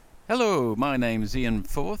Hello, my name's Ian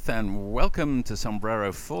Forth and welcome to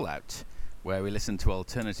Sombrero Fallout, where we listen to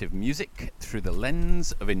alternative music through the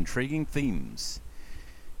lens of intriguing themes.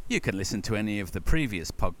 You can listen to any of the previous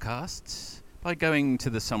podcasts by going to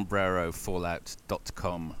the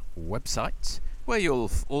sombrerofallout.com website, where you'll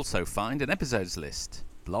also find an episodes list,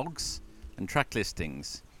 blogs and track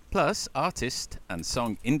listings, plus artist and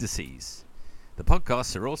song indices. The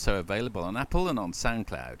podcasts are also available on Apple and on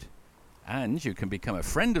SoundCloud. And you can become a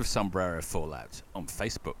friend of Sombrero Fallout on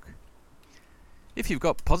Facebook. If you've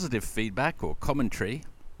got positive feedback or commentary,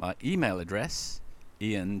 my email address,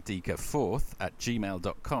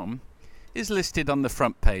 iandeakerforth@gmail.com, is listed on the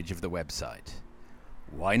front page of the website.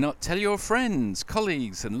 Why not tell your friends,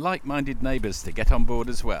 colleagues and like-minded neighbours to get on board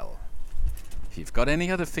as well? If you've got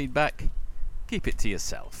any other feedback, keep it to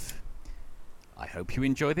yourself. I hope you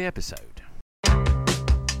enjoy the episode.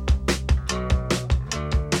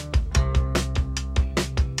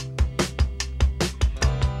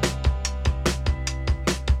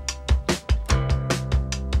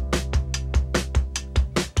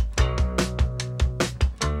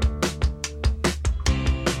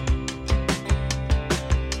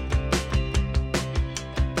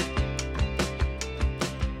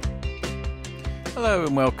 Hello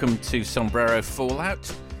and welcome to Sombrero Fallout.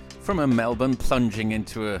 From a Melbourne plunging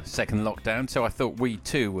into a second lockdown, so I thought we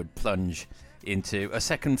too would plunge into a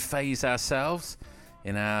second phase ourselves.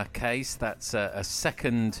 In our case, that's a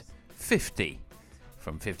second 50.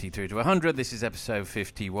 From 50 through to 100, this is episode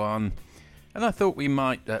 51. And I thought we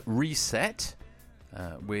might reset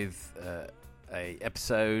with a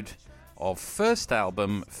episode of first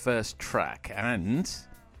album, first track, and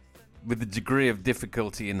with the degree of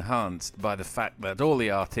difficulty enhanced by the fact that all the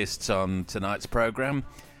artists on tonight's programme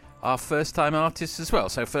are first-time artists as well.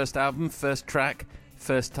 So first album, first track,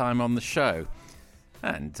 first time on the show.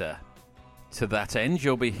 And to that end,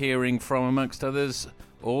 you'll be hearing from, amongst others,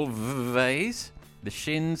 All Vase, The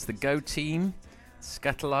Shins, The Go Team,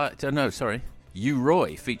 U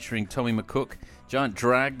Roy featuring Tommy McCook, Giant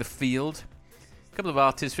Drag, The Field. A couple of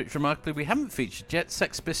artists which remarkably we haven't featured yet,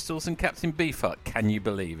 Sex Pistols and Captain Beefheart. Can you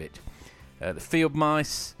believe it? The Field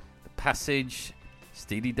Mice, The Passage,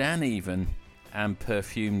 Steely Dan even, and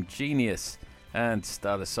Perfume Genius. And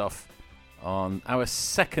start us off on our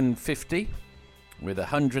second 50 with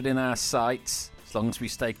 100 in our sights, as long as we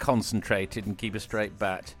stay concentrated and keep a straight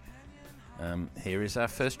bat. Here is our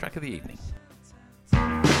first track of the evening.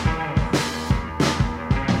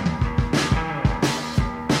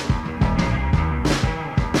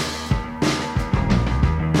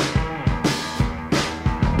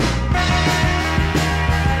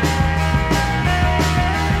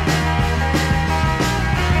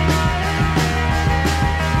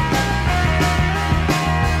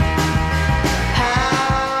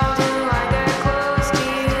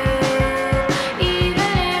 Even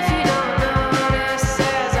if you don't notice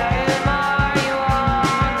as I am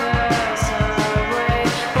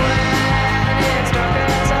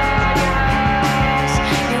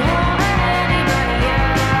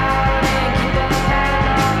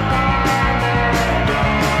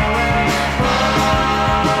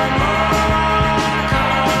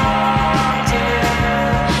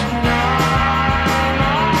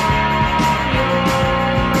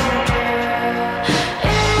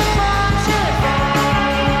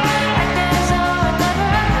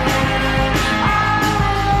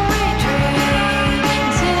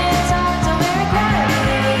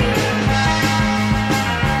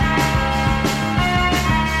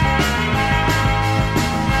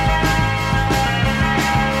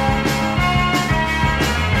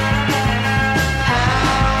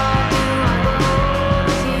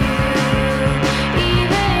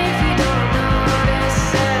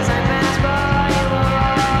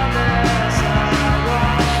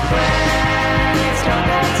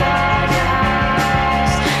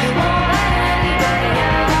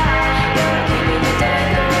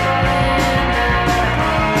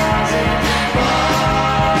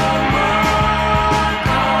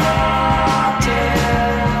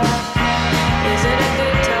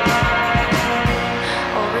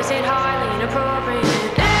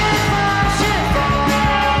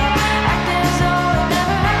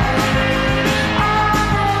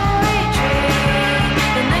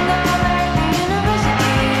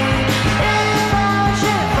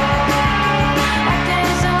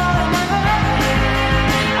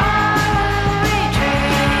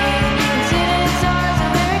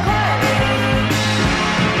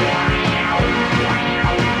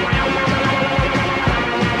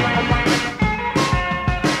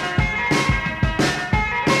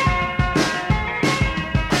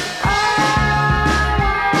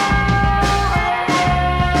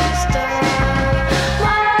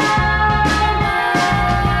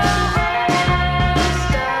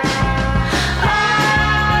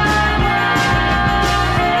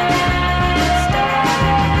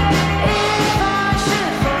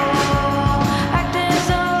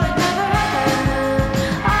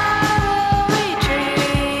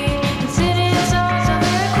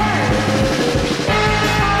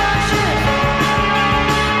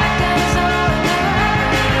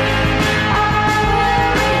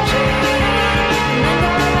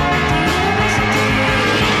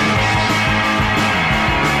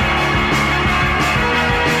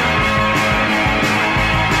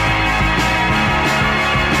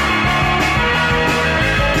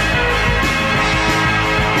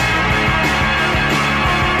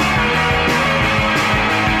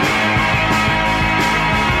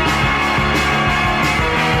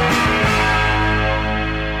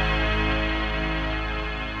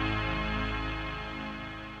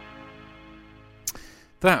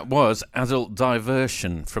That was Adult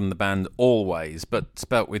Diversion from the band Always, but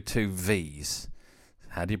spelt with 2 V's.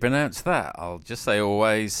 How do you pronounce that? I'll just say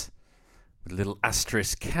Always, with a little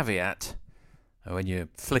asterisk caveat. When you're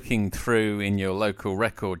flicking through in your local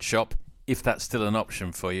record shop, if that's still an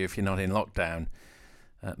option for you if you're not in lockdown,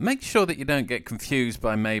 make sure that you don't get confused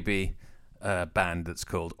by maybe a band that's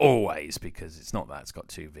called Always, because it's not that, it's got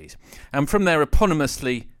 2 V's. And from their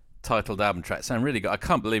eponymously titled album track, sound really good. I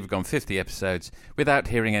can't believe we've gone 50 episodes without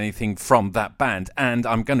hearing anything from that band, and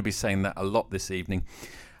I'm going to be saying that a lot this evening.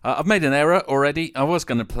 I've made an error already. I was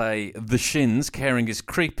going to play The Shins, Caring is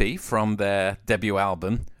Creepy, from their debut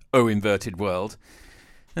album, Oh Inverted World,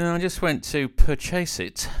 and I just went to purchase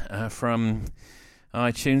it from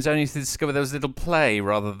iTunes, only to discover there was a little play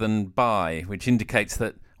rather than buy, which indicates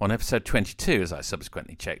that on episode 22, as I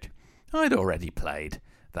subsequently checked, I'd already played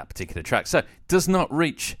that particular track. So it does not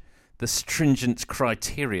reach the stringent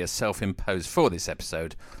criteria self-imposed for this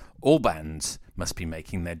episode. All bands must be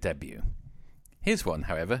making their debut. Here's one,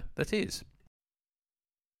 however, that is.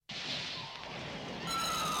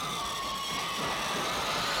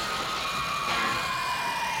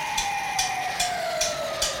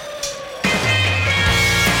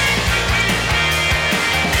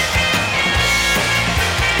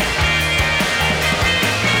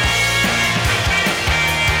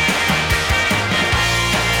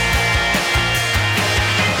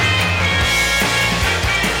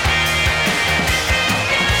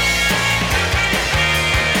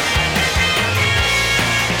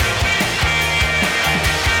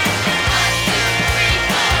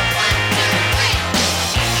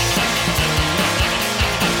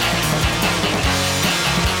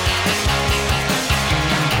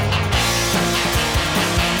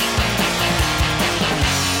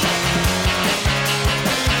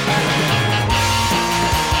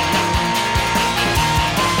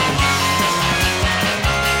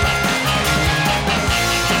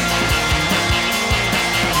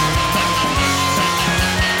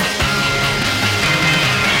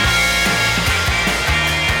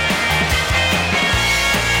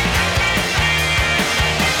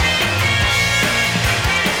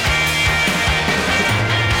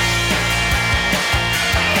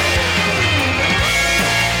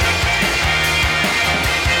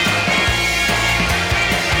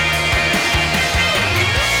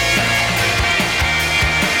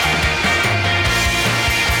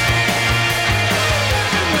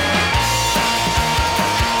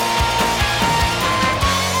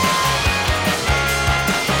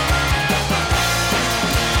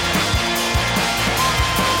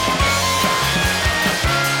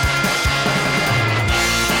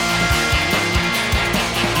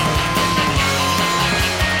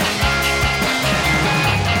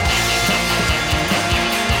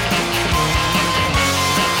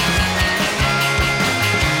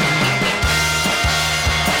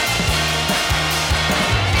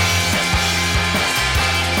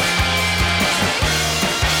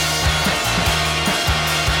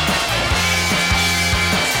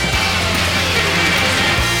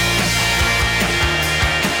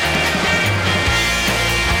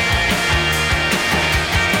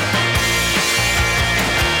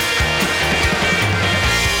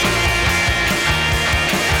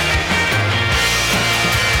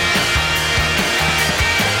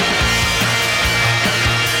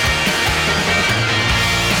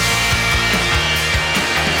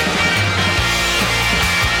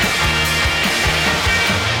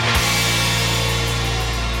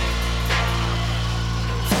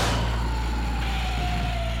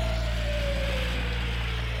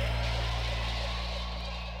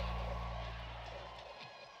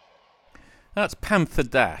 That's Panther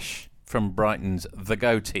Dash from Brighton's The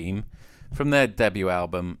Go Team from their debut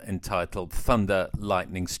album entitled Thunder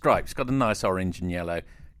Lightning Strike. It's got a nice orange and yellow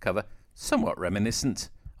cover, somewhat reminiscent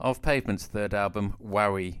of Pavement's third album,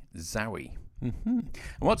 Wowie Zowie. And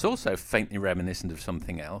what's also faintly reminiscent of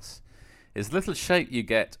something else is the little shape you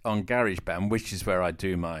get on GarageBand, which is where I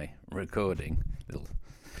do my recording. Little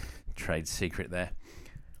trade secret there.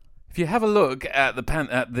 If you have a look at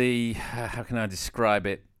the how can I describe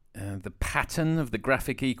it? The pattern of the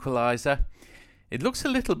graphic equalizer, it looks a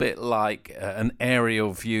little bit like an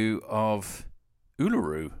aerial view of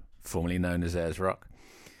Uluru, formerly known as Ayers Rock.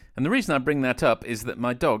 And the reason I bring that up is that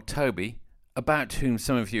my dog, Toby, about whom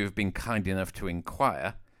some of you have been kind enough to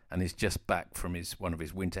inquire, and is just back from one of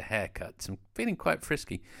his winter haircuts and feeling quite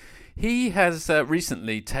frisky, he has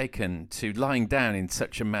recently taken to lying down in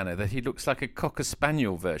such a manner that he looks like a Cocker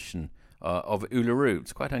Spaniel version of Uluru.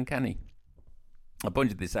 It's quite uncanny. I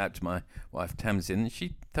pointed this out to my wife Tamsin, and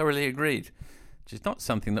she thoroughly agreed, which is not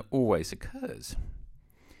something that always occurs.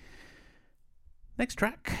 Next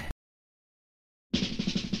track.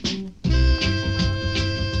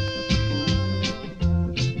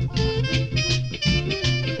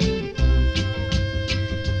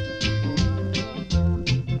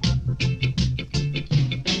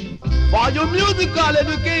 For your musical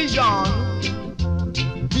education,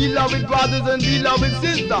 beloved brothers and beloved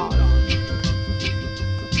sisters,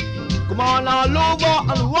 come on all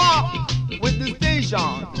over and walk with the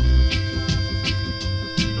station.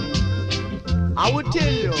 I would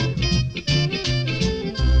tell you,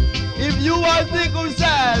 if you are sick or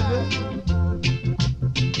sad,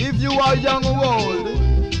 if you are young or old,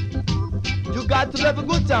 you got to let a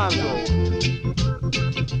good time go.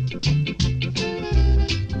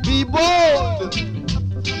 Be bold.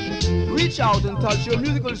 Reach out and touch your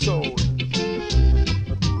musical soul.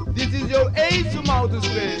 This is your aid from outer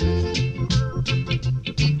space.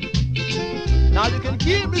 Now you can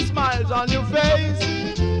keep the smiles on your face.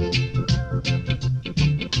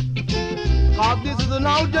 Cause this is a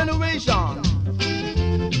now generation.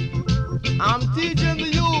 I'm teaching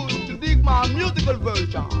the youth to dig my musical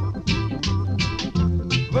version.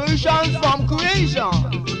 Versions from creation.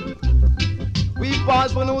 We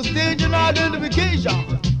pass for no stage and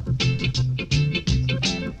identification.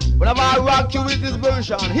 Whenever I rock you with this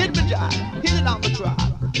version, hit me jack, hit it on the track.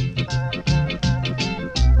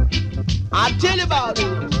 I tell you about it.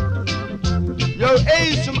 Your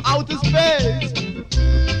age from outer space.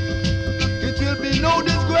 It will be no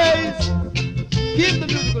disgrace. Keep the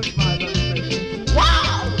musical smile on your face.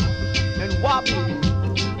 Wow! And wobble.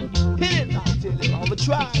 Hit it, I tell you, on the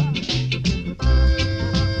track.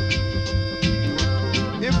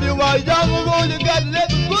 If you are young or old, you got to let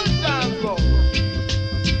the good times go.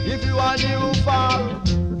 If you are near or far,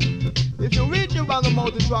 if you're reaching by the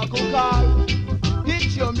multi-truck or car,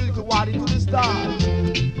 hit your musical body to the stars.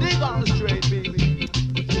 Dig on the straight, baby.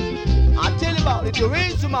 I tell you about it, you're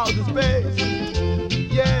in some outer space.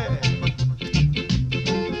 Yeah.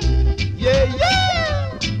 Yeah,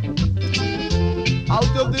 yeah.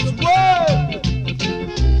 Out of this world.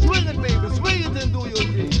 Swing it, baby, swing it and do your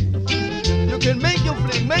thing. You can make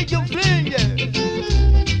your fling, yeah.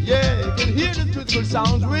 Yeah, you can hear the musical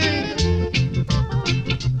sounds ring.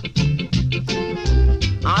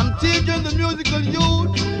 I'm teaching the musical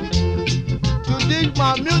youth to dig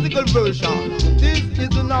my musical version. This is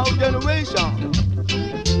the now generation.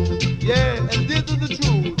 Yeah, and this is the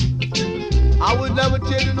truth. I would never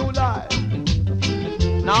tell you no lie.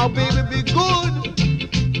 Now, baby, be good.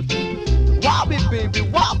 Whop it, baby,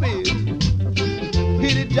 whop it.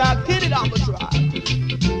 Hit it, Jack, hit it on the track.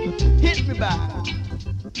 Hit me back.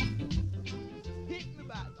 Hit me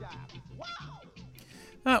back, Jack. Wow.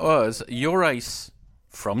 That was Your Ace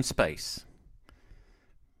from Space.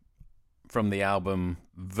 From the album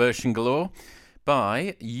Version Galore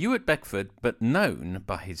by Ewart Beckford, but known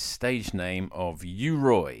by his stage name of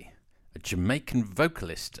U-Roy, a Jamaican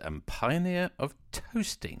vocalist and pioneer of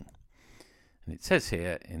toasting. And it says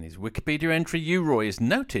here in his Wikipedia entry, U-Roy is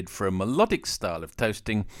noted for a melodic style of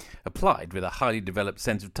toasting applied with a highly developed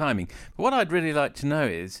sense of timing. But what I'd really like to know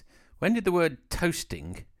is, when did the word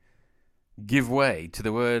toasting give way to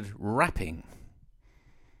the word rapping?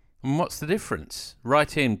 And what's the difference?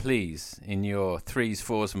 Write in, please, in your 3s,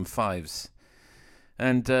 4s and 5s.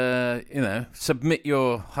 And, submit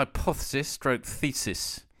your hypothesis stroke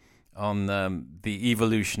thesis on the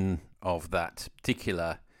evolution of that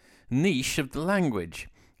particular niche of the language.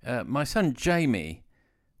 My son Jamie,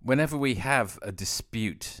 whenever we have a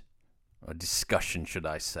dispute, or discussion should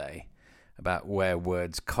I say, about where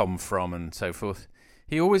words come from and so forth,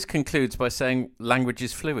 he always concludes by saying language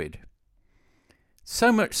is fluid.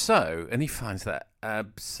 So much so, and he finds that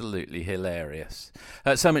absolutely hilarious.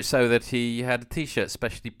 So much so that he had a T-shirt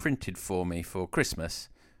specially printed for me for Christmas.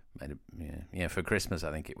 For Christmas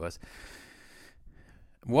I think it was.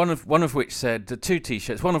 One of which said, 2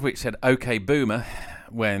 T-shirts, one of which said "OK Boomer,"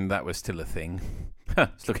 when that was still a thing.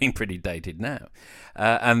 It's looking pretty dated now.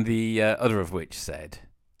 And the other of which said,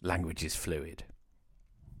 "Language is fluid."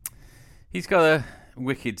 He's got a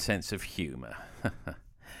wicked sense of humour.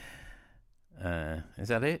 Is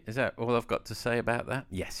that it? Is that all I've got to say about that?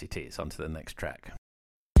 Yes, it is. On to the next track.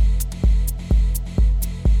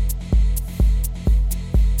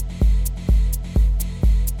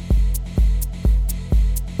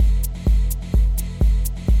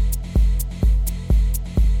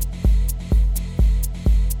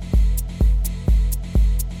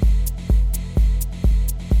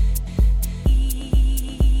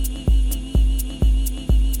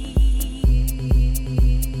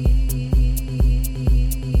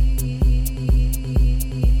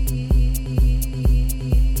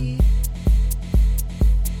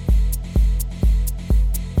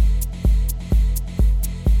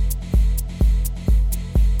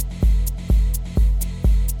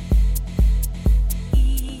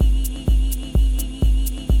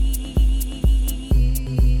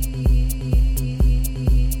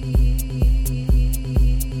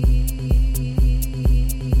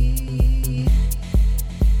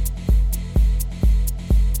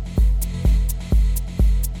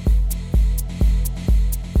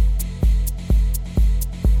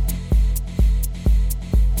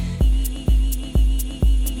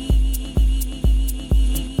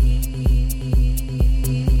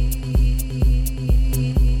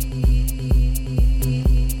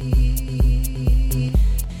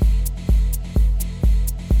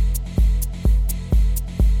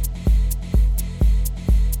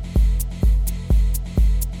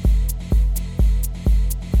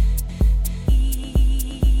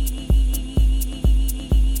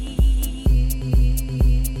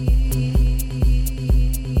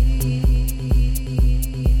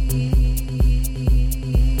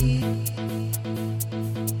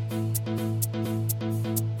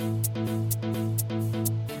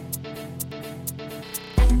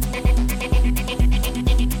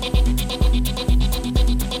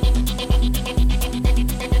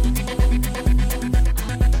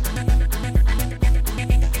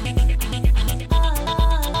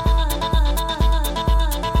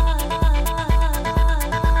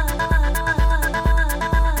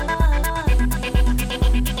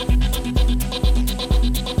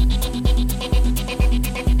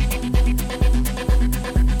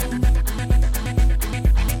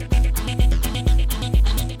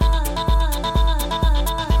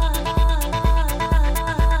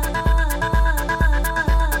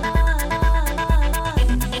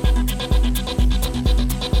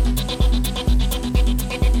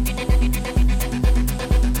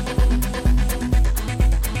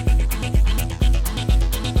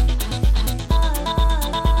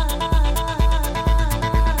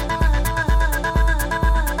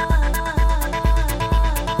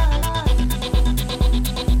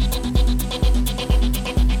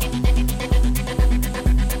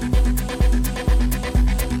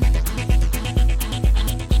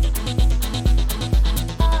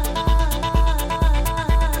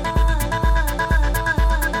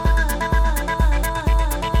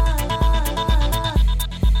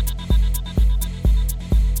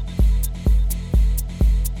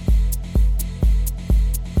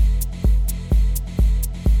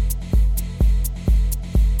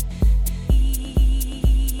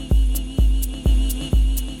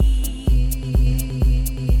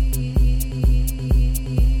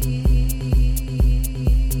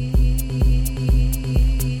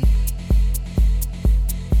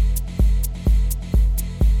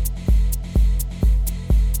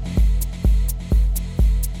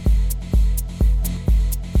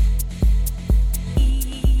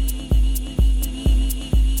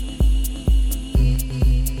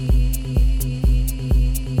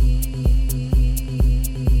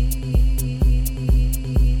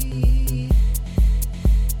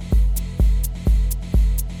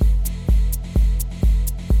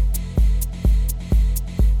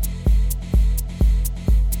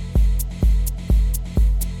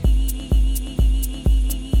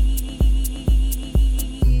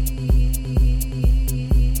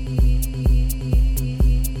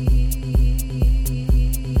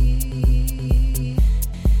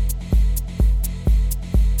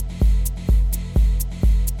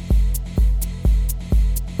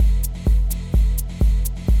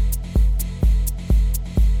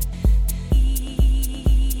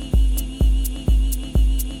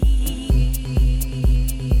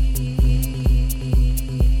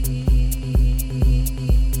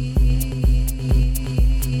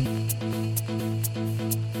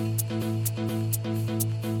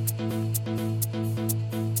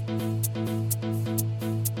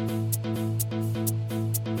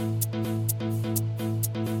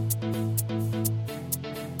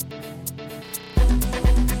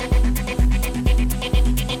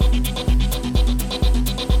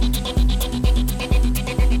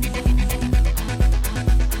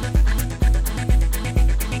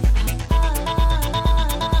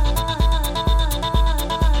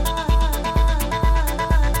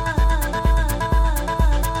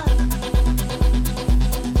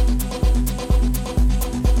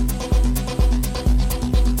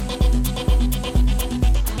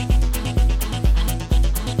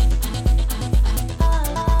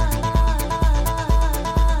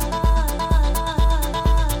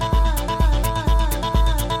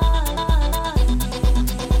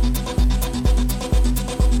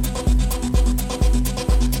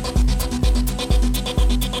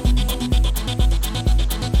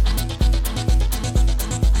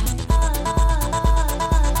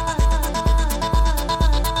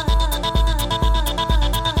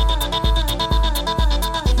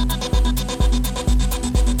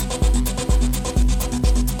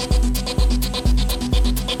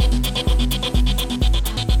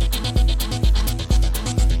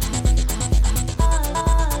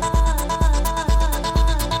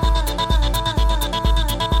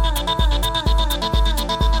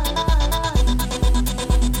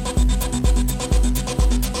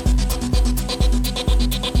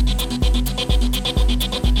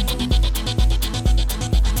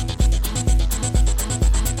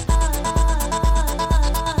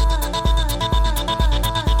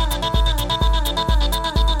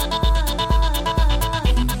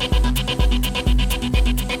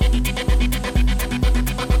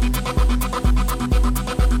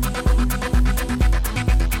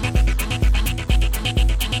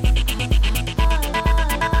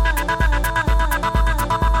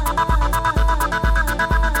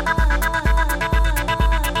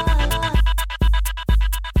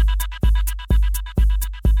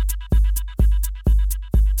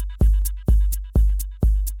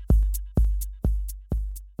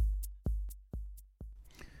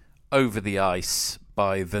 Over the Ice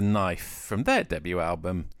by The Knife from their debut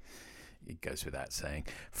album. It goes without saying.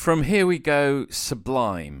 From Here We Go,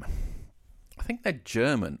 Sublime. I think they're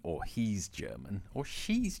German, or he's German, or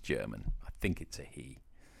she's German. I think it's a he.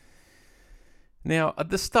 Now, at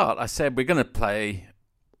the start, I said we're going to play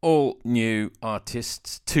all new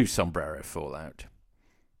artists to Sombrero Fallout.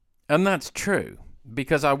 And that's true,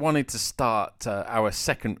 because I wanted to start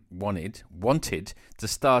wanted to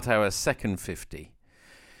start our second 50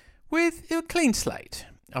 with a clean slate.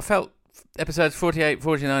 I felt episodes 48,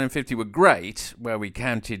 49 and 50 were great, where we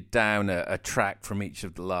counted down a track from each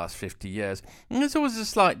of the last 50 years. And there's always a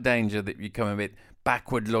slight danger that you become a bit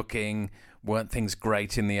backward looking, weren't things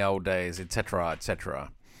great in the old days, etc., etc.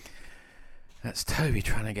 That's Toby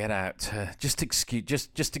trying to get out.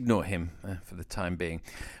 Just ignore him for the time being.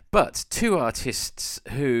 But two artists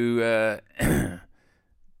who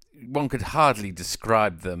one could hardly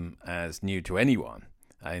describe them as new to anyone.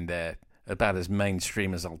 I mean, they're about as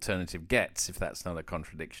mainstream as alternative gets, if that's not a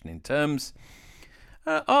contradiction in terms,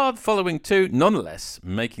 are the following two, nonetheless,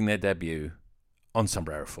 making their debut on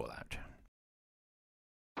Sombrero Fallout.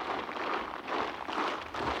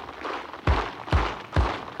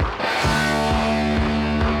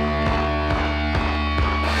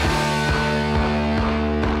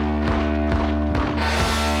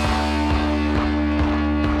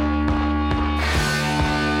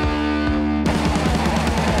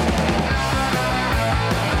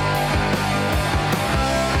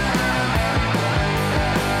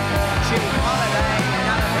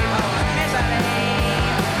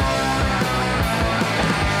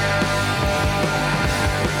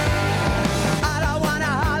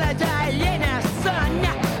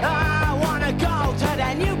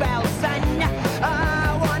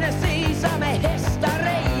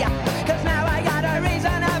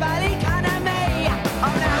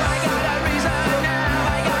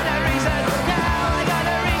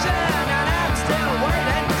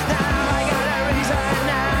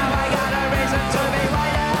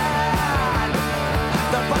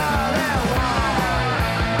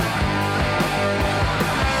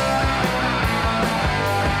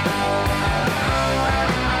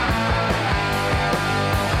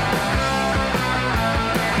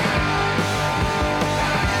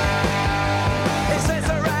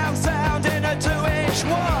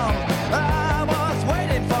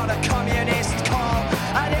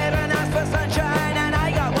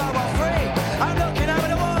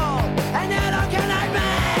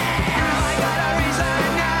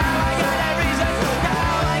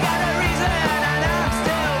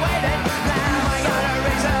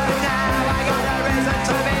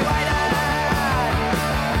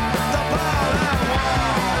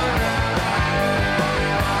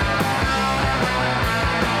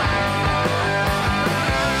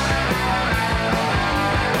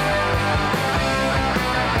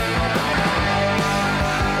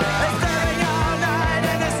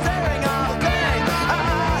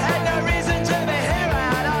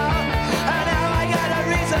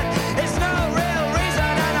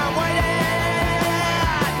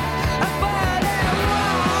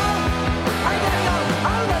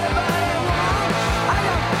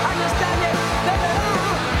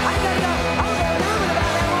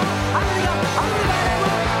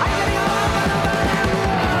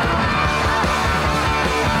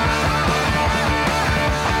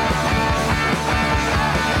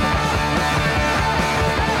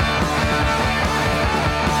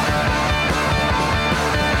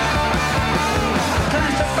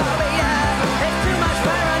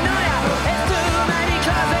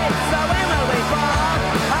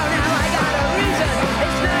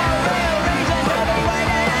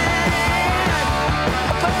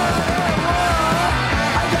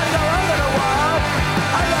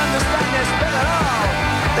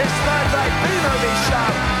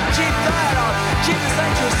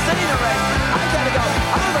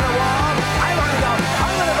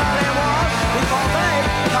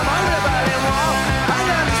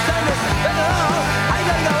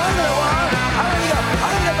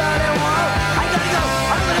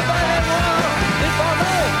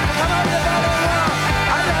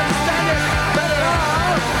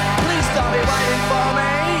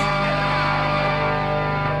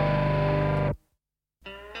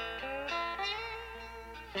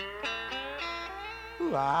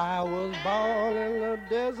 I was born in the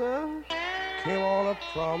desert, came on up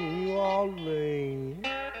from New Orleans.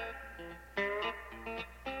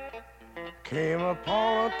 Came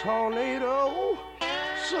upon a tornado,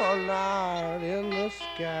 saw a light in the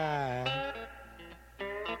sky.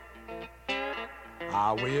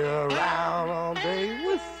 I wheel around all day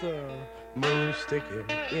with the moon sticking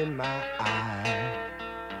in my eye.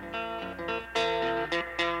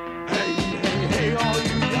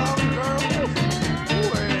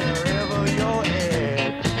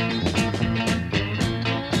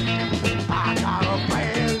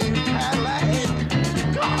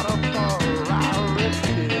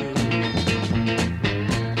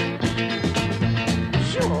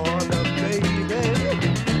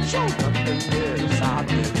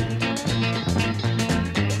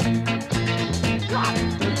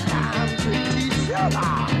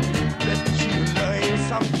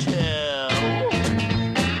 something too.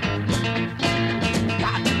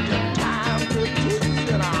 Got the time to teach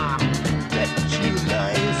and I bet you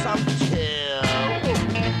learn something too.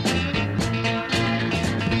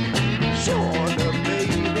 Sure the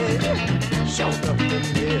baby, sure the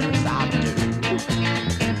yes I do.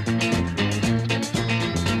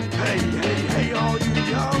 Hey, hey, hey, all you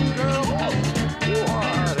young girls,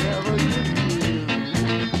 whatever you do.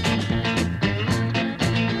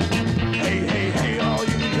 Hey, hey, hey, all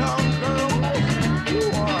you young girls,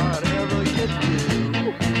 whatever you do.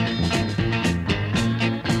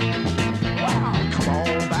 Wow, come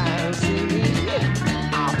on by and see me.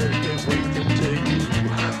 I'll be waiting to you.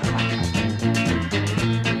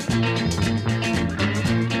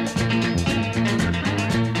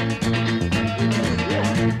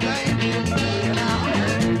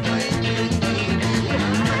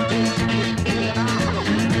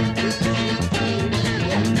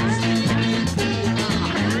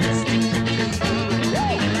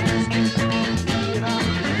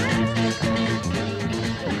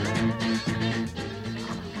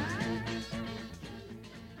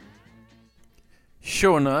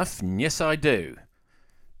 Sure enough, yes I do.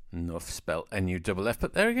 Nuff spelt N-U-F-F,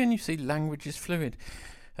 but there again you see language is fluid.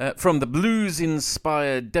 From the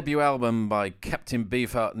blues-inspired debut album by Captain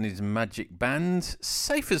Beefheart and his Magic Band,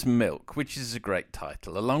 Safe as Milk, which is a great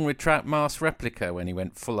title, along with Trout Mask Replica when he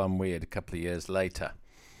went full-on weird a couple of years later.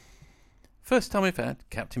 First time we've had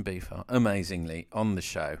Captain Beefheart, amazingly, on the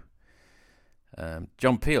show.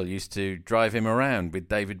 John Peel used to drive him around with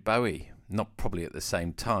David Bowie, not probably at the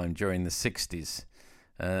same time, during the 60s.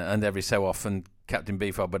 And every so often, Captain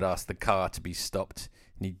Beefheart would ask the car to be stopped,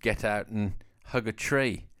 and he'd get out and hug a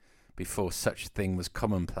tree before such a thing was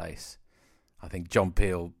commonplace. I think John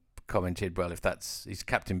Peel commented, well, if he's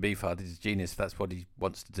Captain Beefheart, he's a genius, if that's what he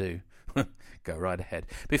wants to do. Go right ahead.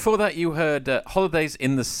 Before that, you heard Holidays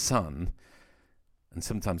in the Sun, and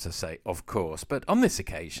sometimes I say, of course, but on this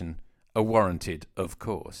occasion, a warranted of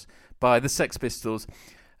course, by the Sex Pistols.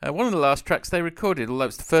 One of the last tracks they recorded, although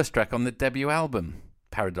it's the first track on the debut album.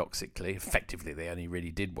 Paradoxically, effectively, they only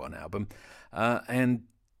really did one album. And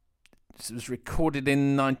it was recorded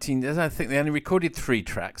I think they only recorded 3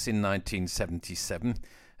 tracks in 1977.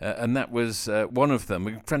 And that was one of them.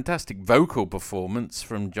 A fantastic vocal performance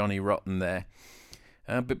from Johnny Rotten there.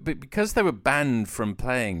 But because they were banned from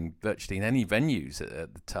playing virtually in any venues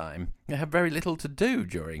at the time, they had very little to do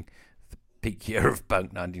during the peak year of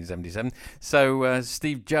punk, 1977. So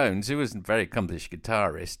Steve Jones, who was a very accomplished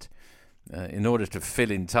guitarist, in order to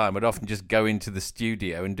fill in time, would often just go into the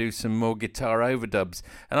studio and do some more guitar overdubs.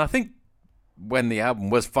 And I think when the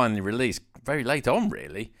album was finally released, very late on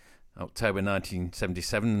really, October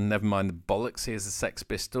 1977, never mind the bollocks, here's the Sex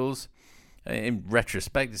Pistols. In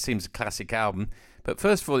retrospect, it seems a classic album, but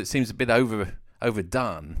first of all, it seems a bit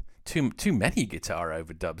overdone. Too many guitar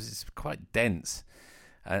overdubs. It's quite dense,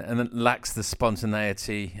 and it lacks the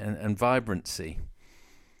spontaneity and vibrancy.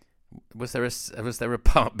 Was there a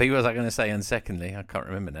part B? Was I going to say? And secondly, I can't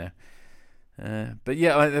remember now. But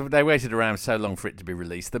yeah, they waited around so long for it to be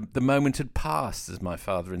released. The moment had passed, as my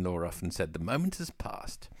father-in-law often said. The moment has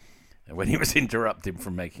passed, when he was interrupted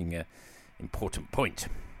from making an important point.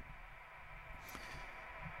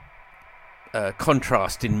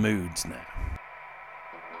 Contrast in moods now.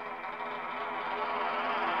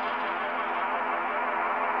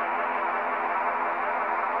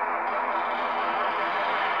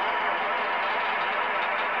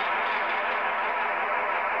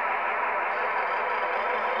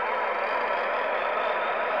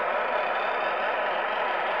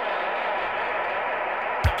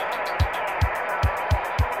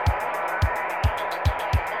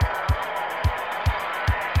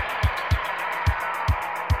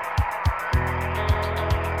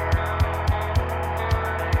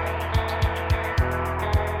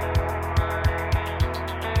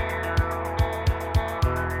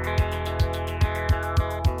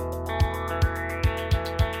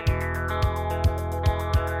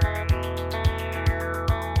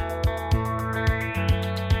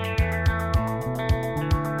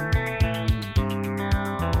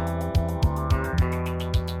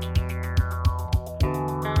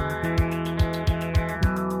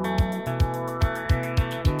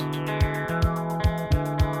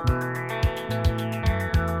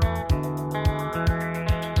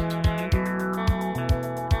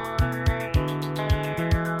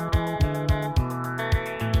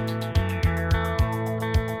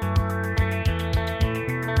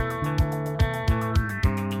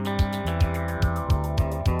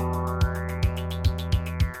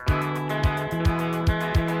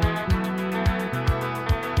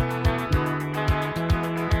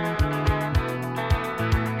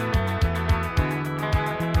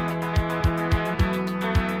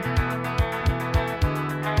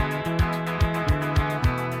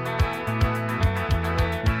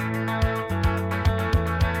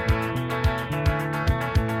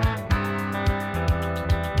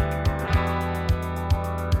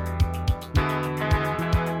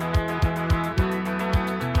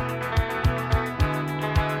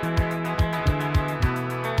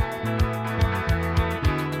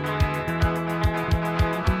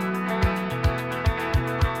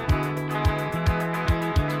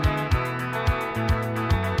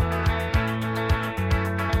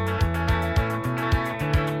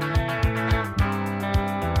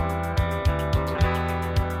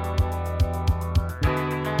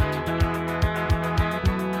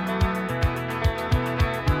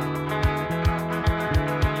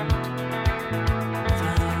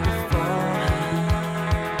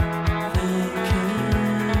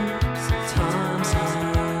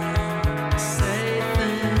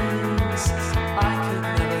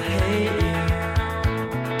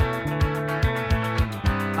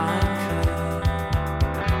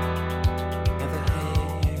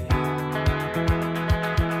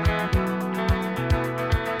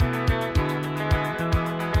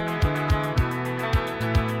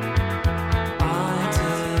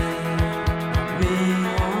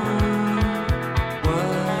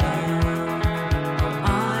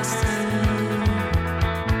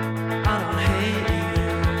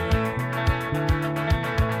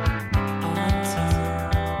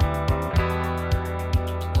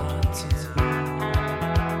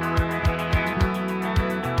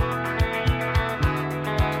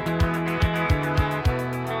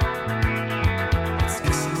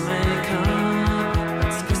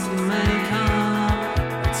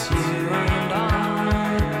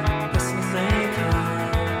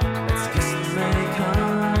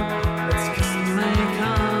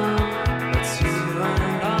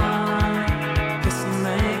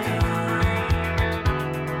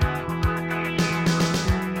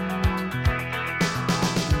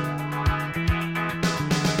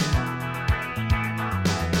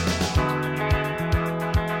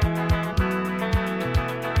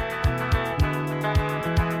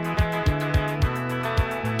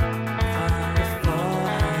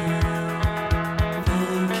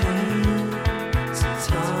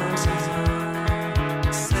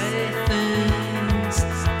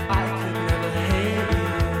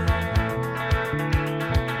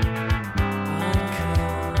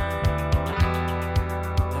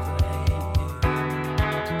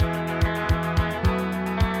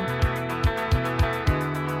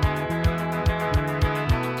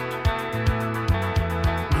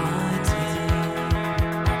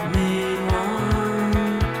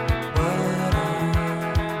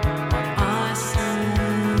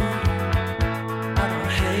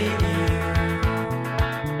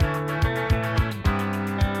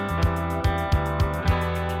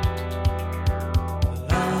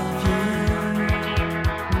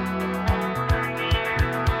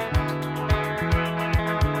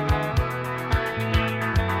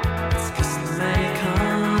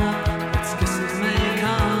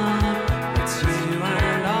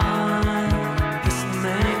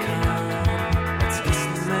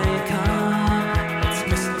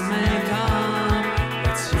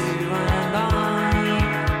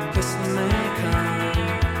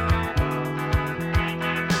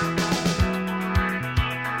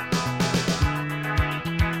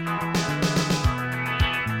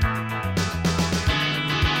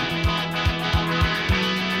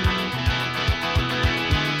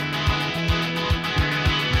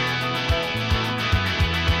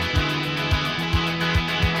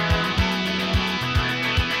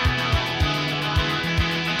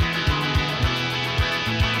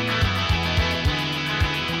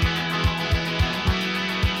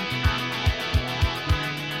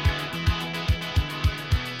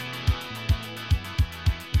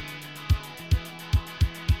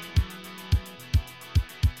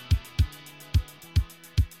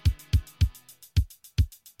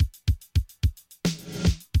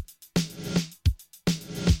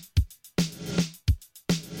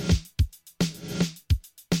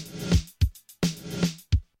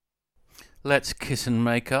 Let's Kiss and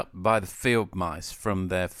Make Up by the Field Mice from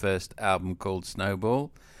their first album called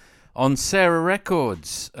Snowball on Sarah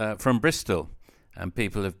Records from Bristol. And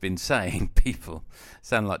people have been saying, people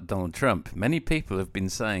sound like Donald Trump, many people have been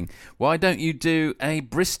saying, why don't you do a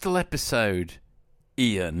Bristol episode,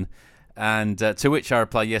 Ian? And to which I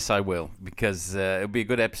reply, yes, I will, because it'll be a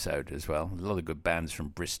good episode as well. A lot of good bands from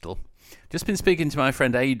Bristol. Just been speaking to my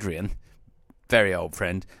friend Adrian, very old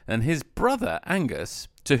friend, and his brother Angus,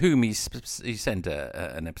 to whom he sent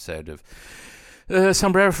an episode of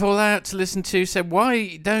Sombrero Fallout to listen to, said,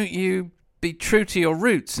 why don't you be true to your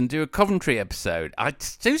roots and do a Coventry episode? I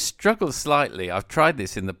do struggle slightly. I've tried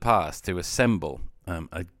this in the past to assemble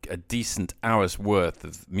a decent hour's worth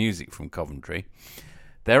of music from Coventry.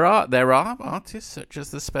 There are artists such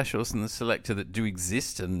as the Specials and the Selector that do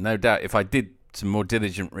exist, and no doubt if I did some more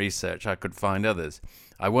diligent research I could find others.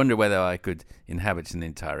 I wonder whether I could inhabit an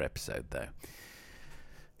entire episode though.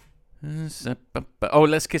 Oh,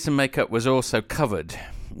 Let's Kiss and Make Up was also covered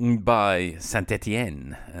by Saint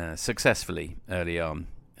Etienne successfully early on,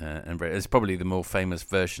 and it's probably the more famous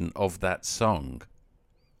version of that song.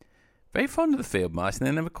 Very fond of the Field Mice, and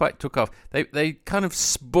they never quite took off. They kind of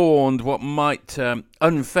spawned what might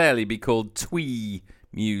unfairly be called twee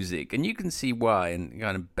music, and you can see why. And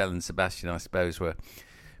kind of Belle and Sebastian, I suppose, were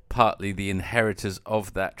partly the inheritors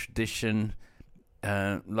of that tradition.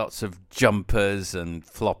 Lots of jumpers and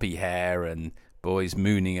floppy hair and boys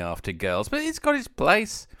mooning after girls, but it's got its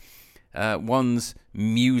place. One's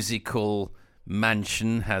musical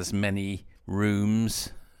mansion has many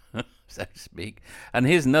rooms, so to speak. And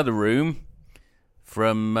here's another room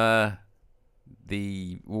from I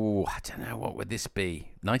don't know, what would this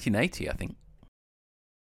be? 1980, I think.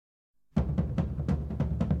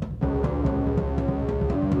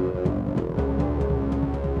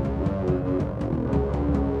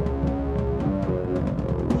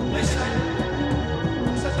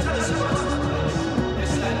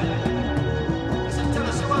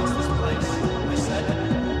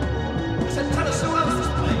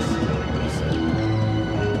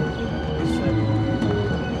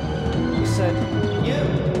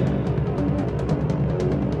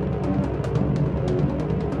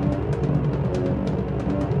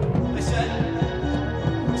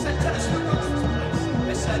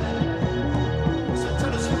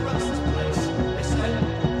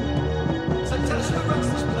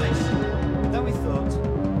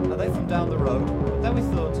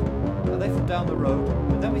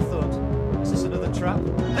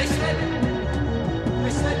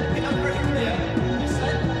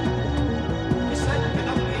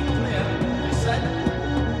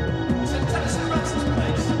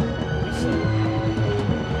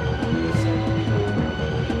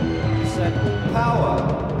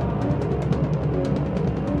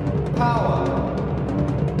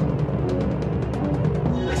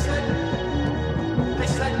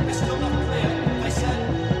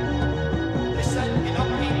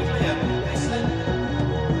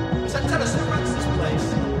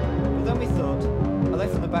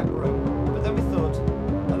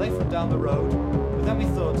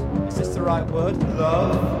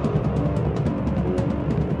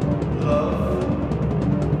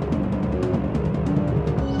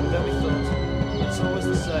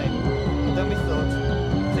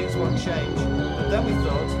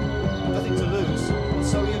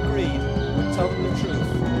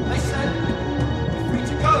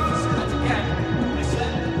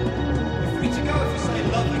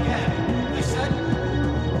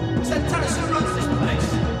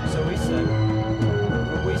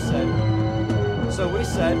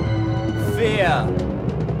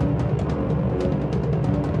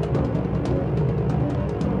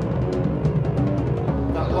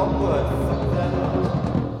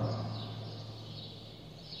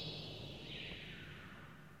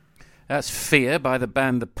 That's Fear by the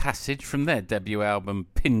band The Passage from their debut album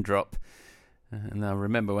Pin Drop. And I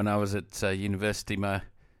remember when I was at university, my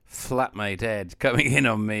flatmate Ed coming in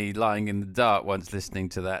on me lying in the dark once listening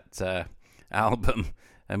to that album.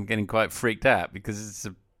 I'm getting quite freaked out because it's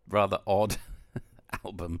a rather odd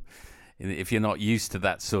album. If you're not used to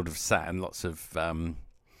that sort of sound, lots of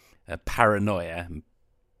paranoia and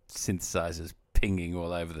synthesizers pinging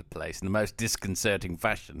all over the place in the most disconcerting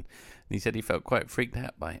fashion. And he said he felt quite freaked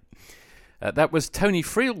out by it. That was Tony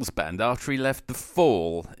Friel's band after he left The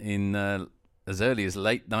Fall in as early as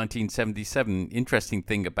late 1977. Interesting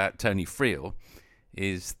thing about Tony Friel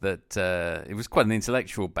is that it was quite an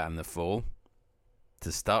intellectual band, The Fall,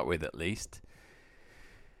 to start with at least.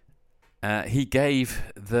 He gave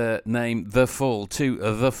the name The Fall to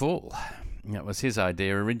The Fall. That was his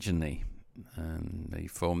idea originally. And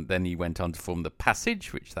then he went on to form The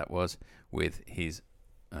Passage, which that was with his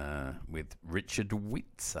with Richard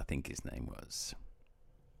Witts, I think his name was.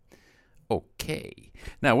 Okay.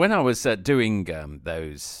 Now, when I was doing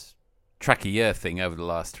those Track a Year thing over the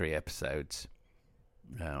last 3 episodes,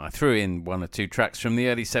 I threw in 1 or 2 tracks from the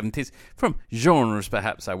early 70s, from genres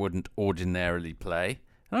perhaps I wouldn't ordinarily play.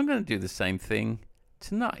 And I'm going to do the same thing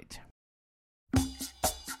tonight.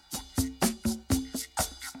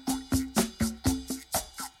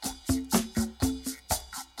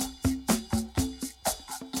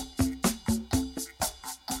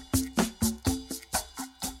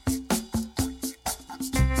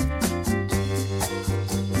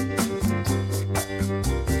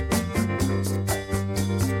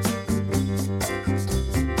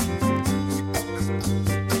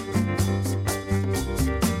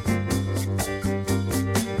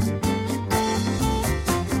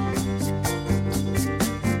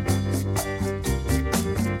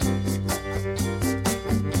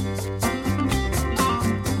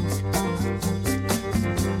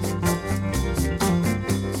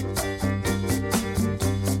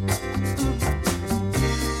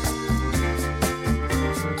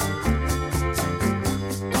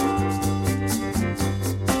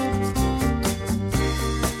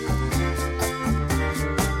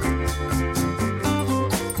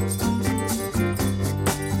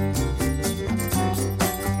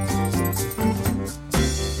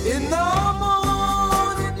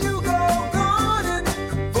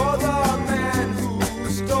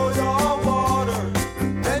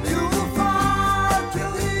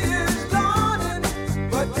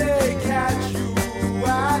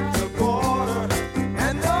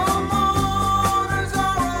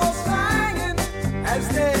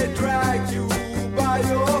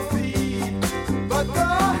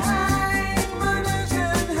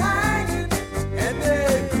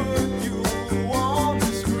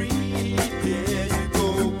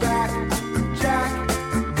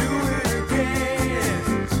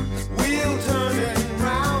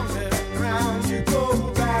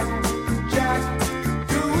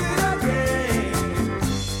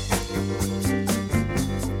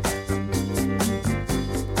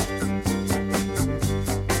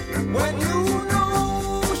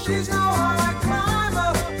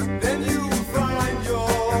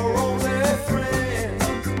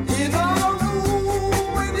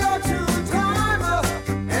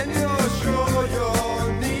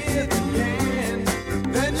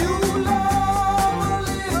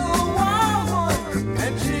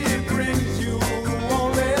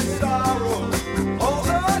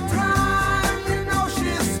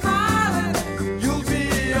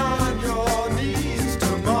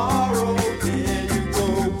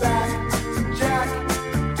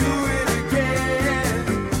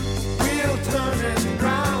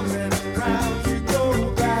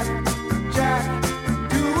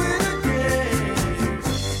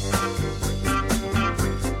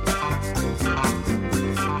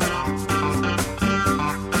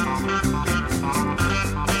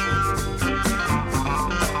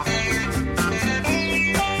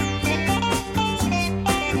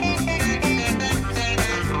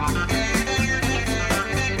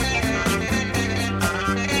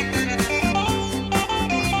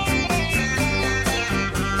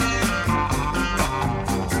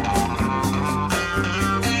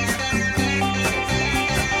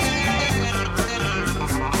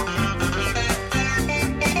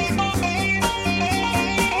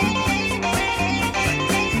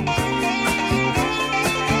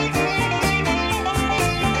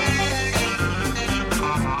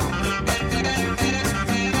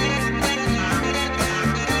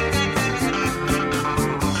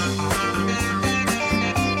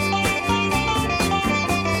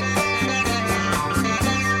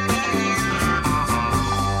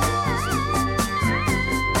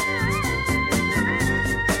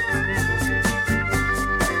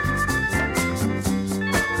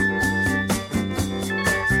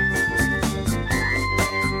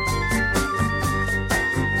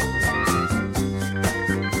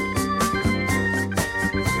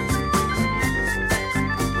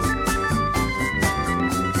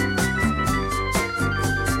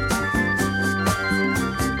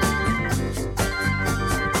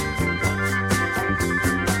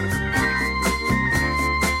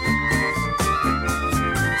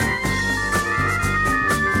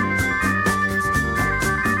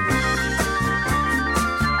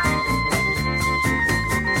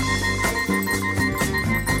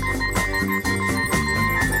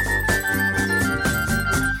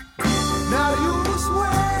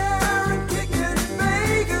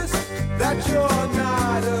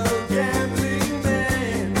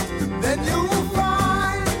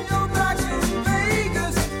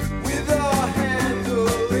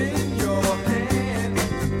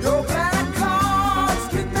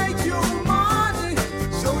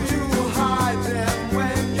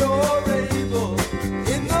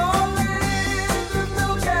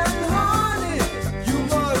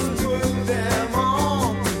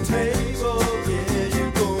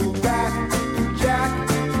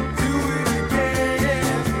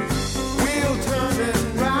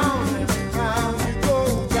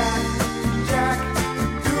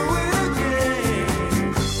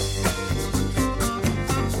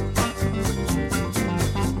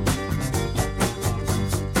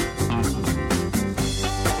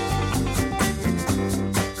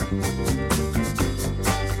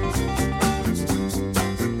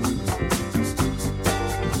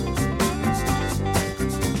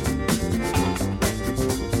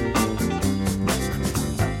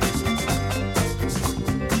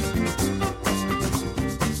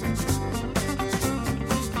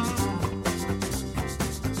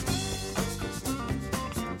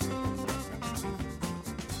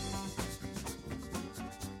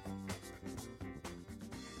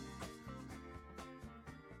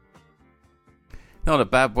 Not a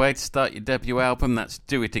bad way to start your debut album. That's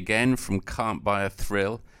Do It Again from Can't Buy a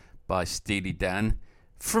Thrill by Steely Dan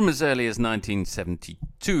from as early as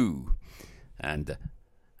 1972. And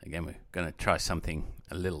again, we're going to try something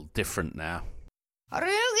a little different now.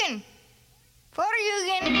 Rügen! For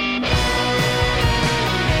Rügen!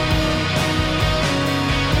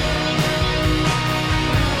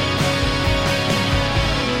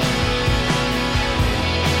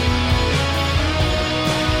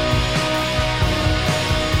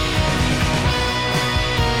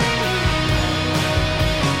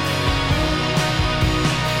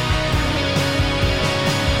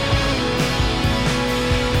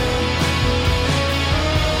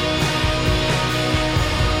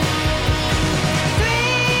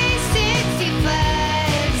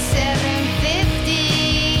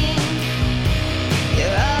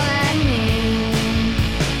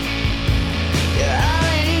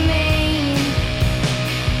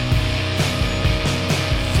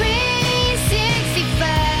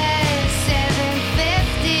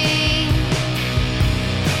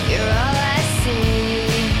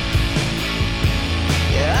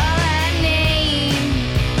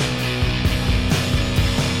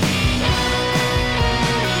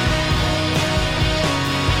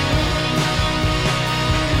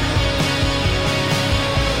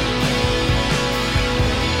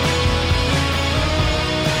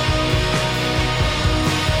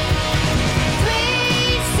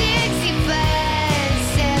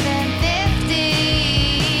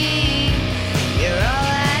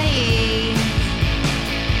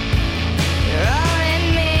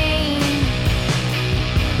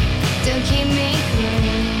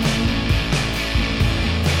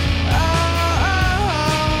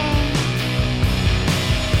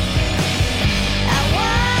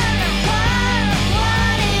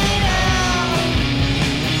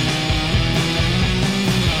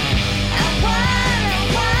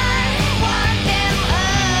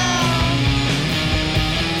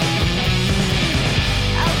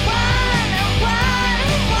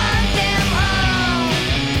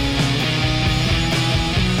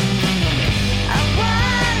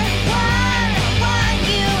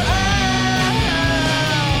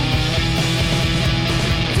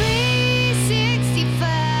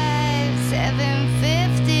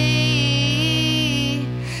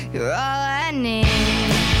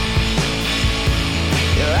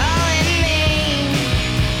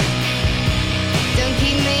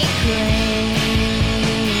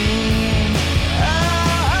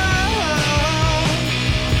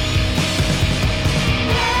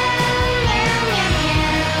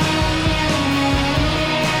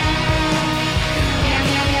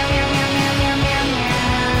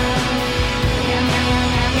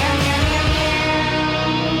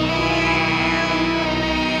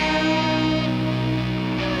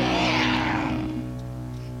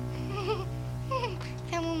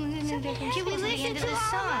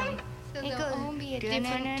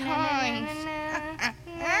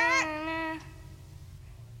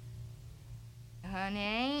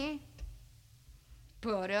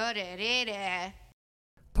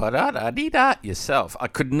 Pa-da-da-dee-da yourself. I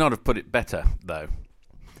could not have put it better, though.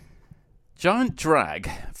 Giant Drag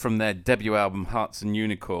from their debut album Hearts and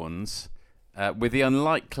Unicorns, with the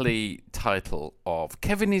unlikely title of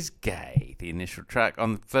Kevin is Gay, the initial track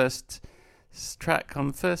on the first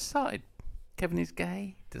side. Kevin is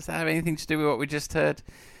Gay? Does that have anything to do with what we just heard?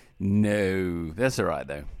 No. That's all right,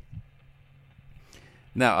 though.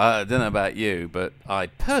 Now, I don't know about you, but I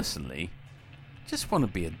personally just want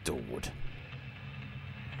to be adored.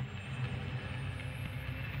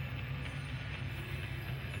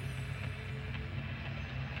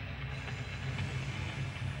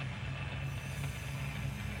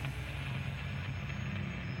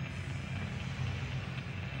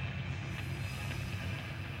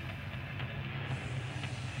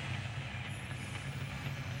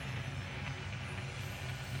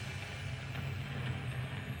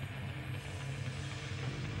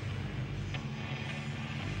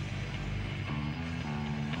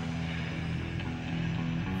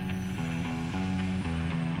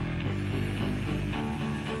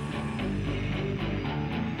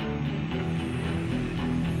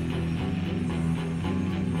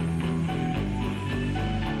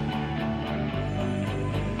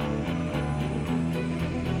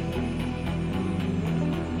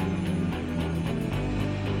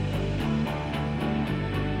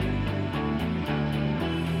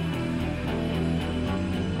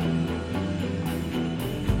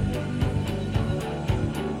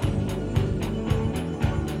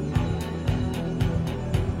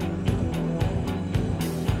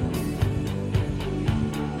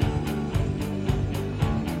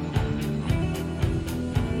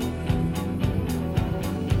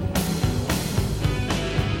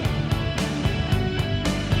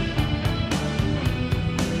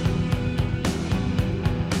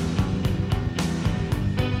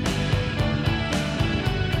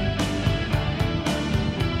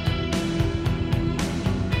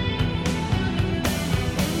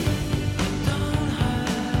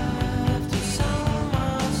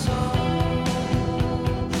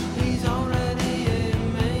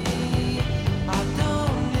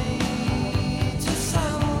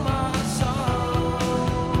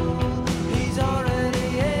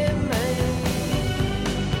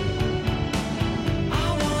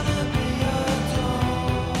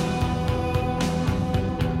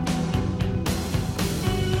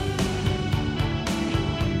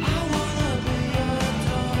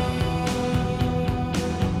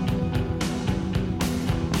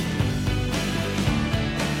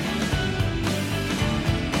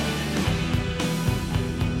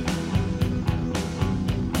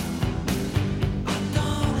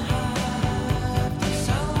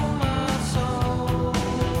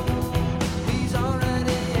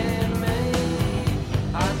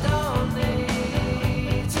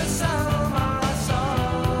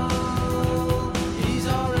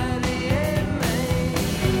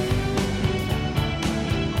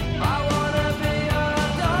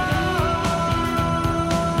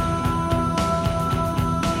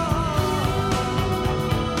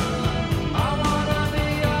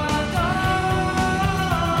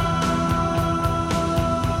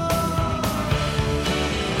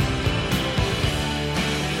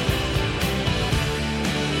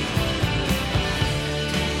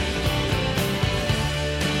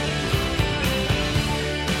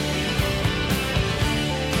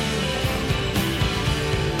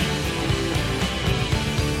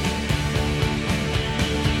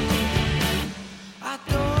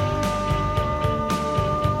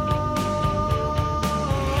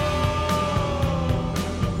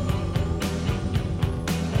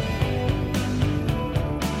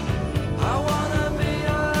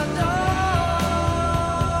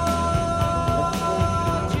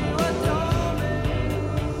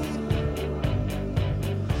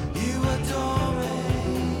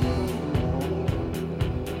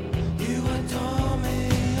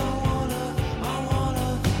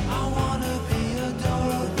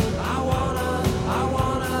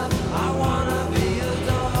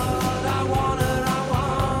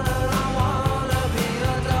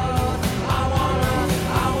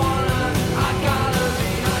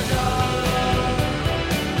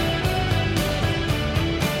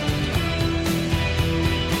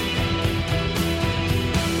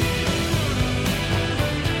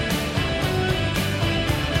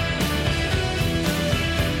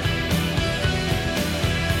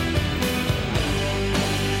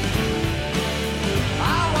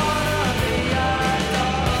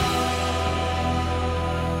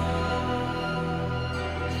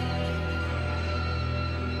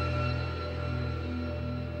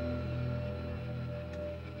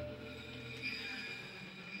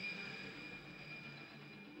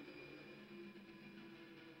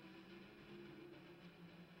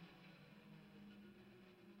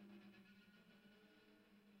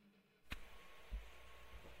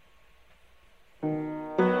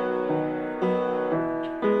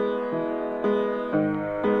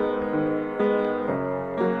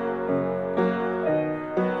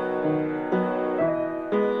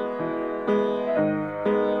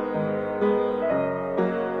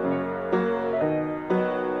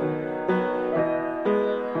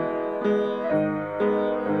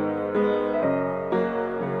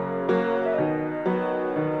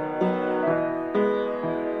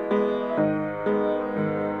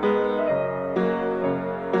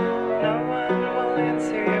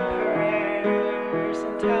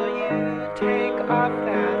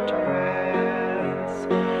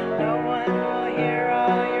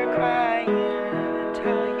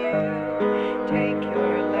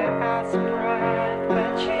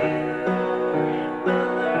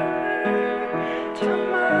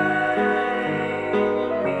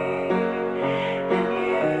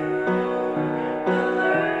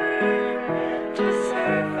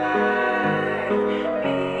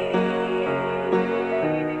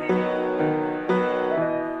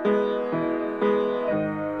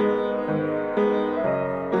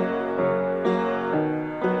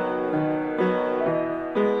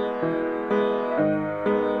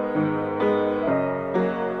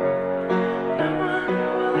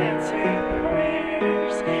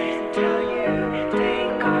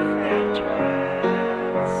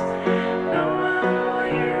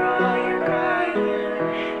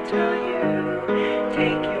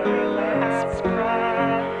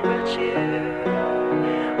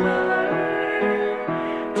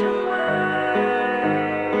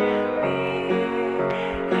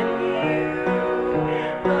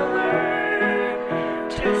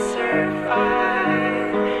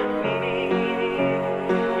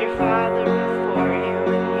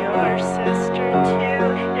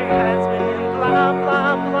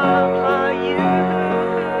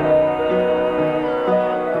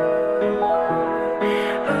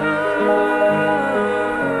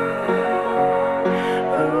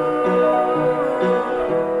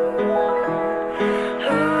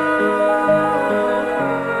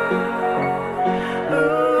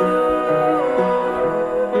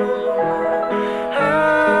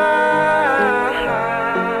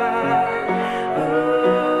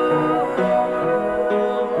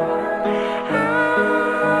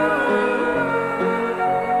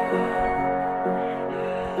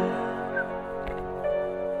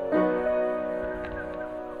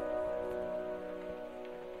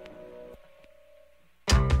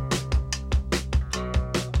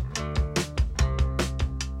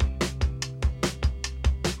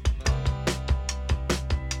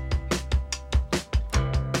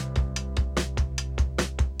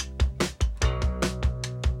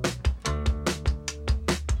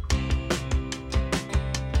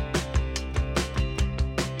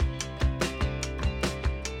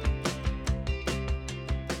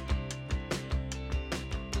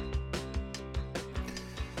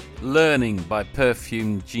 Learning by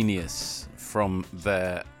Perfume Genius from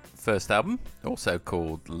their first album, also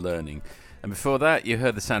called Learning. And before that, you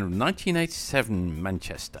heard the sound of 1987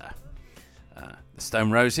 Manchester. The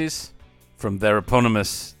Stone Roses from their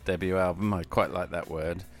eponymous debut album. I quite like that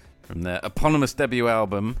word. From their eponymous debut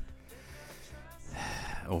album,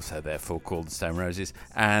 also therefore called The Stone Roses.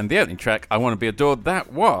 And the opening track, I Want to Be Adored,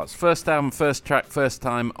 that was first album, first track, first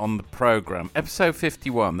time on the programme. Episode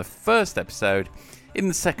 51, the first episode in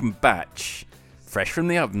the second batch, fresh from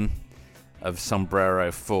the oven, of Sombrero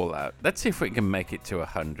Fallout. Let's see if we can make it to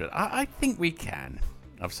 100. I think we can.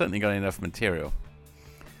 I've certainly got enough material.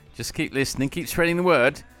 Just keep listening, keep spreading the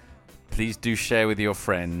word. Please do share with your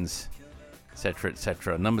friends, etc.,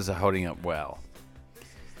 etc. Numbers are holding up well.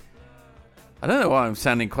 I don't know why I'm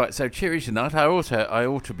sounding quite so cheery tonight. I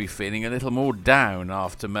ought to be feeling a little more down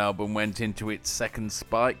after Melbourne went into its second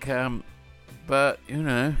spike. But, you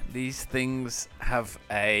know, these things have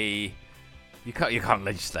a... You can't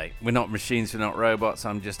legislate. We're not machines, we're not robots.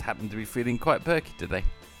 I'm just happen to be feeling quite perky today.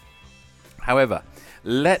 However,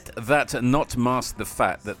 let that not mask the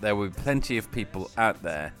fact that there will be plenty of people out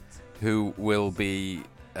there who will be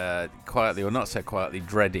quietly or not so quietly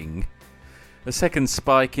dreading a second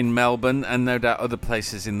spike in Melbourne and no doubt other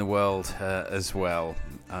places in the world as well.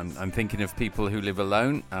 I'm thinking of people who live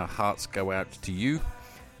alone. Our hearts go out to you.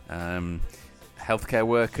 Healthcare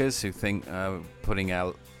workers who think putting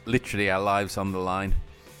literally our lives on the line.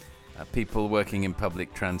 People working in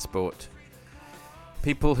public transport.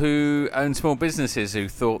 People who own small businesses who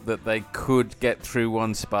thought that they could get through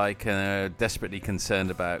one spike and are desperately concerned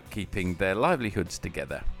about keeping their livelihoods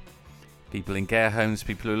together. People in care homes,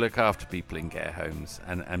 people who look after people in care homes,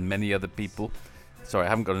 and many other people. Sorry, I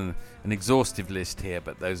haven't got an exhaustive list here,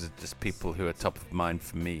 but those are just people who are top of mind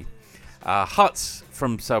for me. Hearts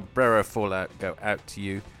from Sombrero Fallout go out to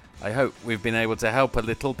you. I hope we've been able to help a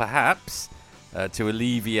little, perhaps, to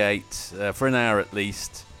alleviate, for an hour at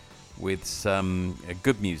least, with some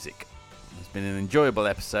good music. It's been an enjoyable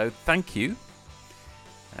episode. Thank you.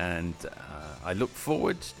 And I look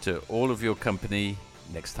forward to all of your company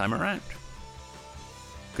next time around.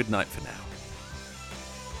 Good night for now.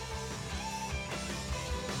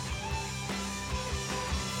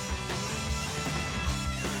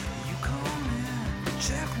 You come in,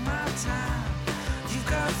 check my time. You've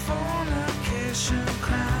got fornication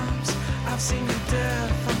crimes. I've seen your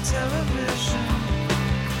death on television.